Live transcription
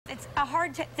It's a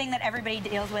hard thing that everybody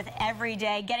deals with every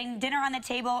day, getting dinner on the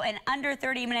table in under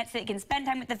 30 minutes so you can spend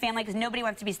time with the family because nobody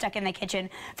wants to be stuck in the kitchen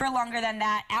for longer than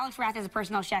that. Alex Rath is a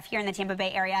personal chef here in the Tampa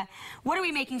Bay area. What are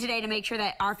we making today to make sure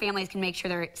that our families can make sure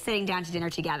they're sitting down to dinner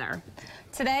together?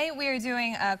 Today we are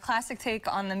doing a classic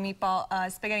take on the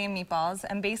spaghetti and meatballs,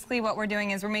 and basically what we're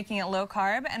doing is we're making it low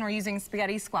carb and we're using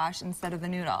spaghetti squash instead of the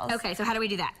noodles. Okay, so how do we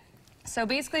do that? So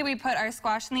basically we put our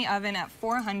squash in the oven at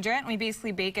 400 and we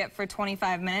basically bake it for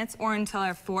 25 minutes or until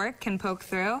our fork can poke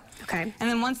through. Okay. And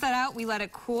then once that's out, we let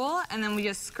it cool and then we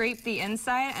just scrape the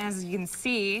inside, and as you can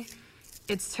see,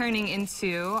 it's turning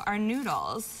into our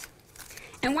noodles.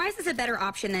 And why is this a better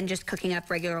option than just cooking up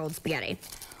regular old spaghetti?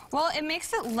 Well, it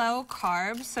makes it low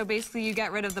carb, so basically you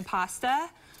get rid of the pasta.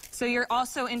 So you're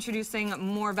also introducing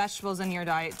more vegetables in your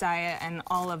diet and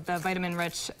all of the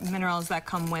vitamin-rich minerals that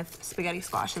come with spaghetti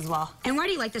squash as well. And why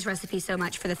do you like this recipe so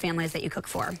much for the families that you cook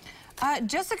for?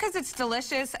 Just because it's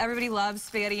delicious. Everybody loves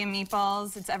spaghetti and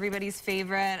meatballs. It's everybody's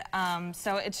favorite.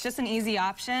 So it's just an easy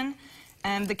option.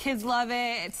 And the kids love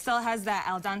it. It still has that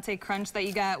al dente crunch that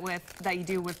you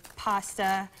do with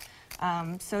pasta.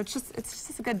 So it's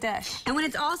just a good dish. And when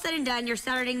it's all said and done, you're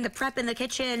starting the prep in the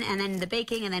kitchen and then the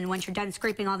baking, and then once you're done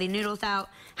scraping all the noodles out,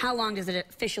 how long does it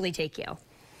officially take you?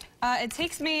 It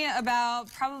takes me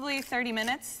about probably 30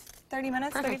 minutes. 30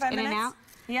 minutes, Perfect. 35 minutes. In and out?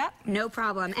 Yep. No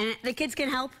problem. And the kids can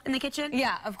help in the kitchen?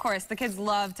 Yeah, of course. The kids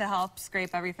love to help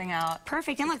scrape everything out.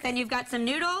 Perfect. And look, then you've got some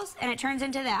noodles, and it turns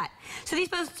into that. So we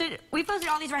posted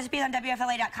all these recipes on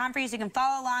WFLA.com for you, so you can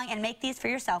follow along and make these for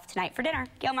yourself tonight for dinner.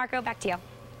 Gail, Marco, back to you.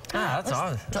 Ah, that's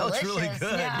awesome. That looks really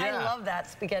good. Yeah, I love that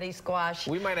spaghetti squash.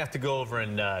 We might have to go over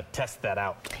and test that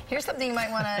out. Here's something you might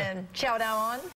want to chow down on.